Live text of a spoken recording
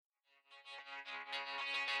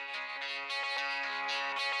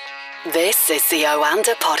This is the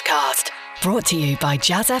Oanda Podcast, brought to you by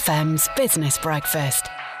Jazz FM's Business Breakfast.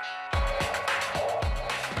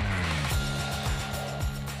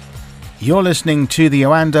 You're listening to the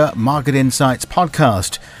Oanda Market Insights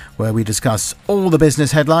Podcast, where we discuss all the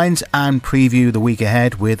business headlines and preview the week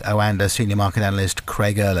ahead with Oanda Senior Market Analyst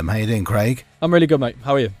Craig Erlam. How you doing, Craig? I'm really good, mate.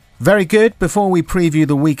 How are you? Very good. Before we preview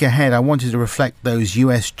the week ahead, I wanted to reflect those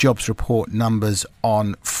US jobs report numbers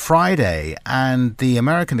on Friday, and the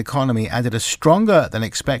American economy added a stronger than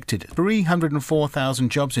expected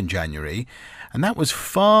 304,000 jobs in January, and that was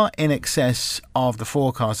far in excess of the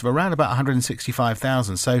forecast of around about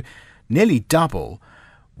 165,000, so nearly double.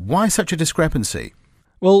 Why such a discrepancy?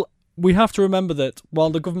 Well, we have to remember that while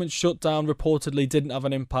the government shutdown reportedly didn't have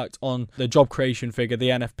an impact on the job creation figure, the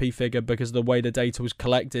NFP figure, because of the way the data was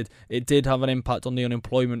collected, it did have an impact on the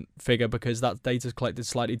unemployment figure because that data is collected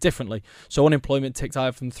slightly differently. So unemployment ticked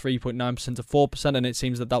higher from 3.9% to 4%, and it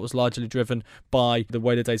seems that that was largely driven by the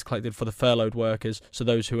way the data is collected for the furloughed workers, so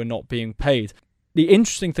those who are not being paid. The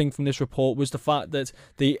interesting thing from this report was the fact that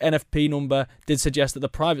the NFP number did suggest that the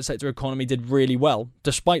private sector economy did really well,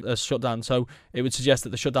 despite the shutdown. So it would suggest that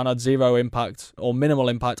the shutdown had zero impact or minimal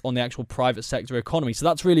impact on the actual private sector economy. So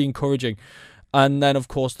that's really encouraging. And then, of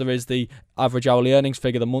course, there is the average hourly earnings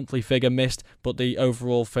figure. The monthly figure missed, but the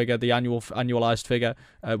overall figure, the annualized figure,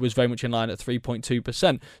 was very much in line at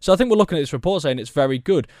 3.2%. So I think we're looking at this report saying it's very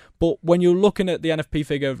good. But when you're looking at the NFP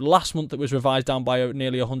figure of last month, that was revised down by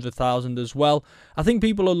nearly 100,000 as well, I think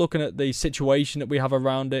people are looking at the situation that we have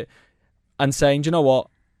around it and saying, do you know what?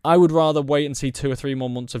 I would rather wait and see 2 or 3 more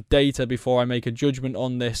months of data before I make a judgment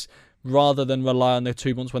on this, rather than rely on the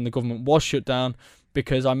 2 months when the government was shut down,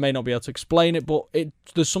 because I may not be able to explain it, but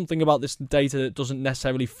there's something about this data that doesn't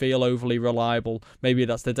necessarily feel overly reliable. Maybe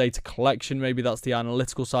that's the data collection, maybe that's the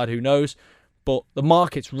analytical side, who knows? But the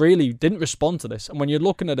markets really didn't respond to this. And when you're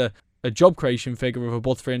looking at a job creation figure of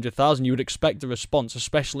above 300,000, you would expect a response,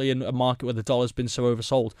 especially in a market where the dollar's been so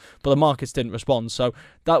oversold. But the markets didn't respond. So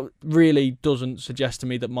that really doesn't suggest to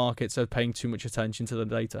me that markets are paying too much attention to the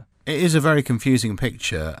data. It is a very confusing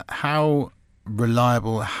picture. How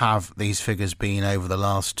reliable have these figures been over the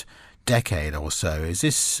last decade or so? Is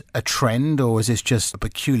this a trend, or is this just a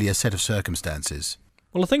peculiar set of circumstances?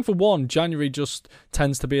 Well, I think for one, January just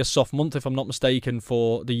tends to be a soft month, if I'm not mistaken,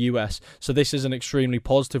 for the US. So this is an extremely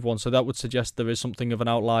positive one. So that would suggest there is something of an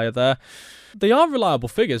outlier there. They are reliable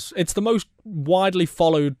figures. It's the most widely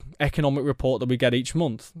followed economic report that we get each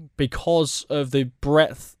month because of the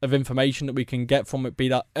breadth of information that we can get from it, be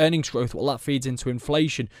that earnings growth, well, that feeds into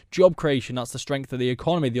inflation, job creation, that's the strength of the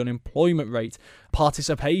economy, the unemployment rate,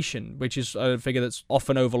 participation, which is a figure that's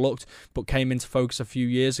often overlooked but came into focus a few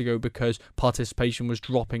years ago because participation was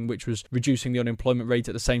dropping, which was reducing the unemployment rate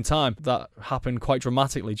at the same time. That happened quite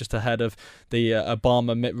dramatically just ahead of the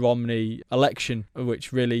Obama-Mitt Romney election,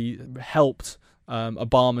 which really helped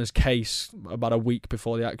Obama's case about a week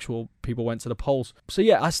before the actual people went to the polls. So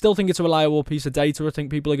yeah, I still think it's a reliable piece of data. I think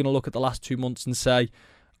people are going to look at the last 2 months and say,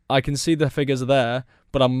 I can see the figures are there,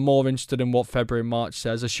 but I'm more interested in what February and March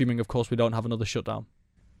says, assuming, of course, we don't have another shutdown.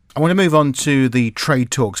 I want to move on to the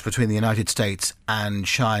trade talks between the United States and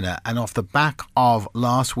China. And off the back of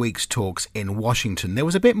last week's talks in Washington, there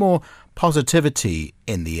was a bit more positivity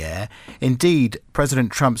in the air. Indeed,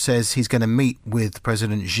 President Trump says he's going to meet with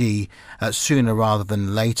President Xi sooner rather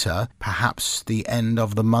than later. Perhaps the end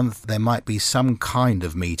of the month, there might be some kind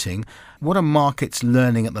of meeting. What are markets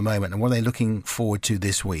learning at the moment, and what are they looking forward to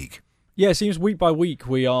this week? Yeah, it seems week by week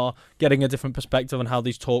we are getting a different perspective on how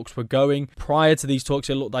these talks were going. Prior to these talks,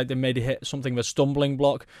 it looked like they made it hit something of a stumbling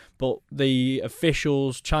block, but the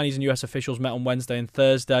officials, Chinese and US officials, met on Wednesday and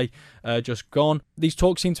Thursday, just gone. These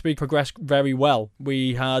talks seem to be progressed very well.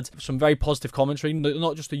 We had some very positive commentary,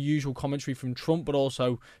 not just the usual commentary from Trump, but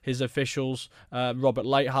also his officials. Robert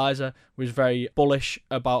Lighthizer was very bullish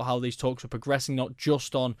about how these talks were progressing, not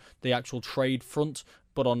just on the actual trade front,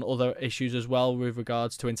 but on other issues as well with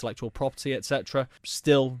regards to intellectual property, etc.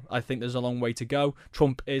 Still, I think there's a long way to go.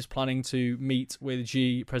 Trump is planning to meet with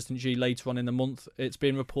President Xi later on in the month, it's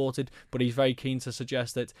been reported, but he's very keen to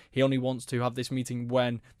suggest that he only wants to have this meeting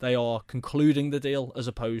when they are concluding the deal as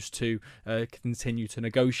opposed to continue to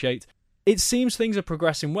negotiate. It seems things are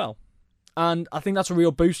progressing well. And I think that's a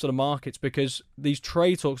real boost to the markets because these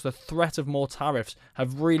trade talks, the threat of more tariffs,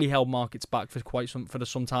 have really held markets back for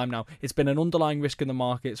some time now. It's been an underlying risk in the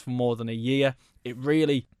markets for more than a year. It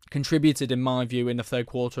really contributed, in my view, in the third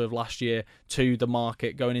quarter of last year to the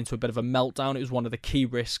market going into a bit of a meltdown. It was one of the key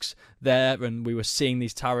risks there, and we were seeing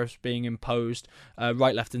these tariffs being imposed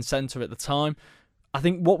right, left and centre at the time. I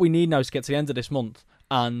think what we need now is to get to the end of this month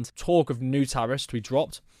and talk of new tariffs to be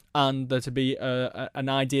dropped, and there to be an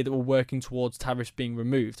idea that we're working towards tariffs being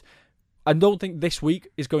removed. I don't think this week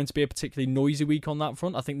is going to be a particularly noisy week on that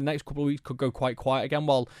front. I think the next couple of weeks could go quite quiet again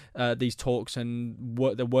while these talks and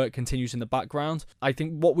the work continues in the background. I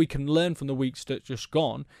think what we can learn from the weeks that just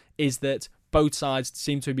gone is that both sides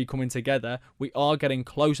seem to be coming together. We are getting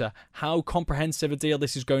closer. How comprehensive a deal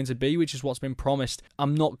this is going to be, which is what's been promised,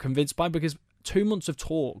 I'm not convinced by, because 2 months of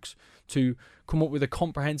talks to come up with a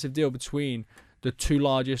comprehensive deal between the two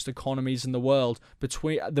largest economies in the world,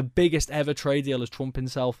 between the biggest ever trade deal, as Trump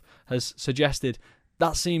himself has suggested,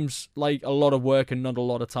 that seems like a lot of work and not a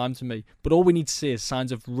lot of time to me. But all we need to see is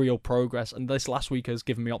signs of real progress, and this last week has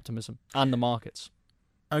given me optimism, and the markets.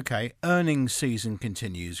 Okay, earnings season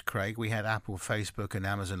continues, Craig. We had Apple, Facebook and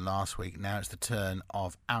Amazon last week. Now it's the turn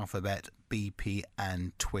of Alphabet, BP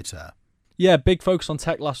and Twitter. Yeah, big focus on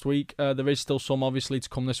tech last week. There is still some, obviously, to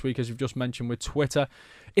come this week, as you've just mentioned, with Twitter.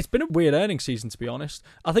 It's been a weird earnings season, to be honest.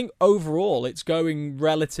 I think overall it's going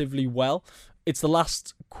relatively well. It's the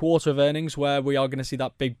last quarter of earnings where we are going to see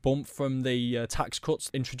that big bump from the tax cuts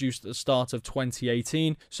introduced at the start of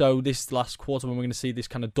 2018. So this last quarter when we're going to see this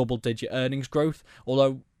kind of double-digit earnings growth,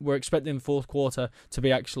 although we're expecting the fourth quarter to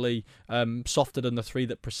be actually softer than the three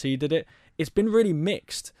that preceded it. It's been really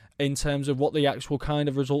mixed in terms of what the actual kind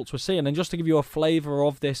of results we're seeing. And just to give you a flavour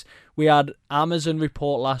of this, we had Amazon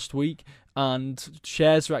report last week, and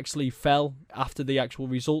shares actually fell after the actual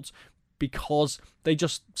results because they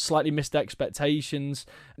just slightly missed expectations.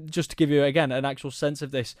 Just to give you, again, an actual sense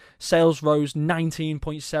of this, sales rose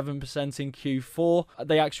 19.7% in Q4.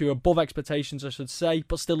 They actually were above expectations, I should say,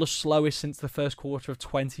 but still the slowest since the first quarter of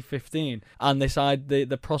 2015. And this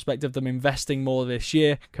the prospect of them investing more this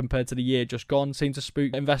year compared to the year just gone seemed to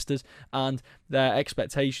spook investors, and their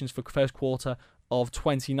expectations for first quarter of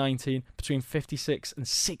 2019 between $56 and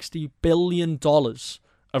 $60 billion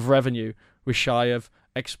of revenue was shy of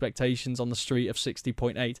expectations on the street of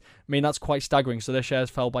 60.8. I mean, that's quite staggering. So their shares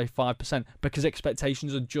fell by 5% because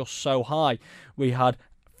expectations are just so high. We had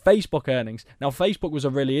Facebook earnings. Now, Facebook was a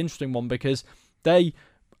really interesting one because they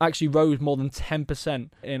actually rose more than 10%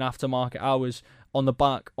 in aftermarket hours on the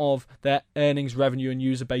back of their earnings, revenue and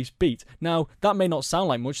user base beat. Now, that may not sound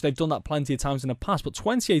like much. They've done that plenty of times in the past, but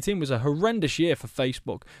 2018 was a horrendous year for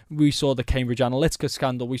Facebook. We saw the Cambridge Analytica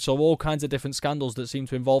scandal. We saw all kinds of different scandals that seemed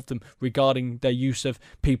to involve them regarding their use of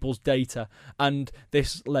people's data. And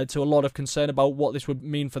this led to a lot of concern about what this would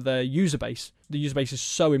mean for their user base. The user base is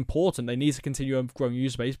so important. They need to continue a growing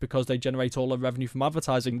user base because they generate all their revenue from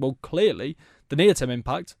advertising. Well, clearly, the near-term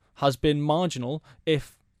impact has been marginal,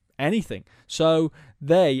 if anything. So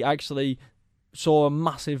they actually saw a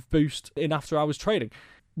massive boost in after-hours trading.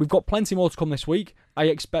 We've got plenty more to come this week. I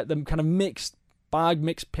expect them kind of mixed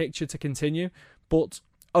picture to continue. But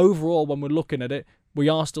overall, when we're looking at it, we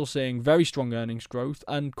are still seeing very strong earnings growth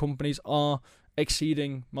and companies are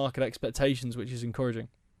exceeding market expectations, which is encouraging.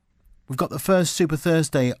 We've got the first Super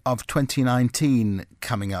Thursday of 2019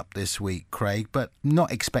 coming up this week, Craig, but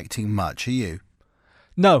not expecting much, are you?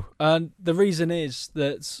 No, and the reason is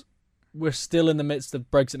that we're still in the midst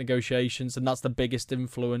of Brexit negotiations, and that's the biggest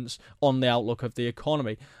influence on the outlook of the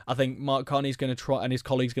economy. I think Mark Carney's going to try, and his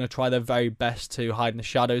colleagues going to try their very best to hide in the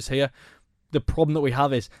shadows here. The problem that we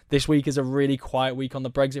have is this week is a really quiet week on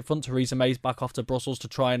the Brexit front. Theresa May's back off to Brussels to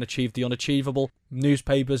try and achieve the unachievable.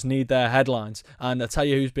 Newspapers need their headlines. And I tell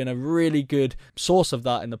you who's been a really good source of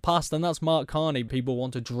that in the past, and that's Mark Carney. People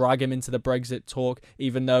want to drag him into the Brexit talk,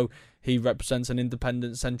 even though he represents an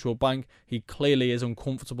independent central bank. He clearly is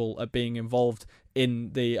uncomfortable at being involved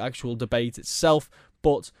in the actual debate itself.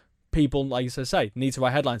 But people, like I say, need to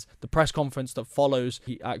write headlines. The press conference that follows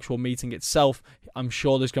the actual meeting itself, I'm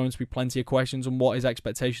sure there's going to be plenty of questions on what his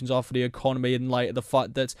expectations are for the economy in light of the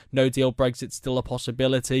fact that no-deal Brexit's still a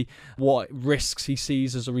possibility, what risks he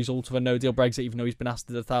sees as a result of a no-deal Brexit, even though he's been asked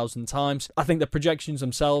it 1,000 times. I think the projections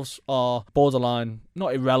themselves are borderline,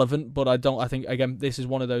 not irrelevant, but I think, again, this is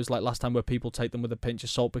one of those, like last time, where people take them with a pinch of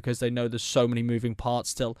salt because they know there's so many moving parts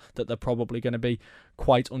still that they're probably going to be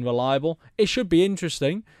quite unreliable. It should be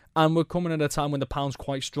interesting. And we're coming at a time when the pound's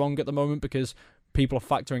quite strong at the moment because people are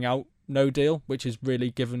factoring out no deal, which has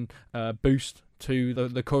really given a boost to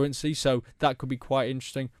the currency. So that could be quite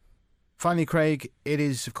interesting. Finally, Craig, it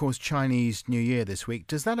is, of course, Chinese New Year this week.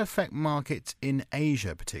 Does that affect markets in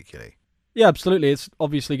Asia particularly? Yeah, absolutely. It's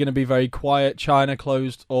obviously going to be very quiet. China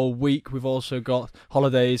closed all week. We've also got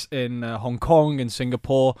holidays in Hong Kong and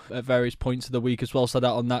Singapore at various points of the week as well, so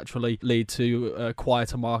that'll naturally lead to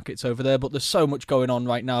quieter markets over there. But there's so much going on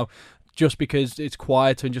right now. Just because it's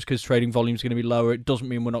quieter and just because trading volume is going to be lower, it doesn't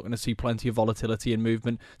mean we're not going to see plenty of volatility and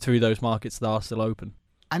movement through those markets that are still open.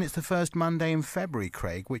 And it's the first Monday in February,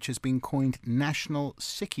 Craig, which has been coined National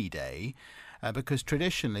Sickie Day, because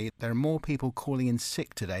traditionally there are more people calling in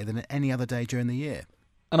sick today than any other day during the year.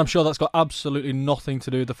 And I'm sure that's got absolutely nothing to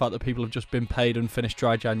do with the fact that people have just been paid and finished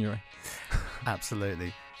dry January.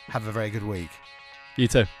 Absolutely. Have a very good week. You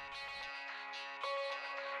too.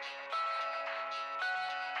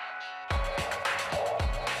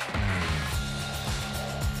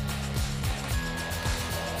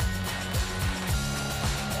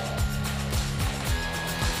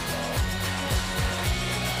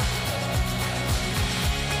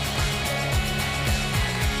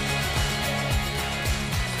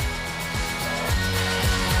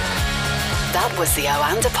 That was the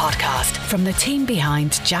Oanda podcast from the team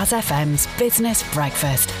behind Jazz FM's Business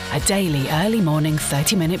Breakfast, a daily early morning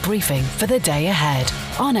 30-minute briefing for the day ahead.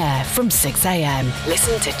 On air from 6 a.m.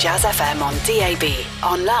 Listen to Jazz FM on DAB,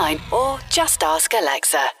 online, or just ask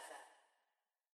Alexa.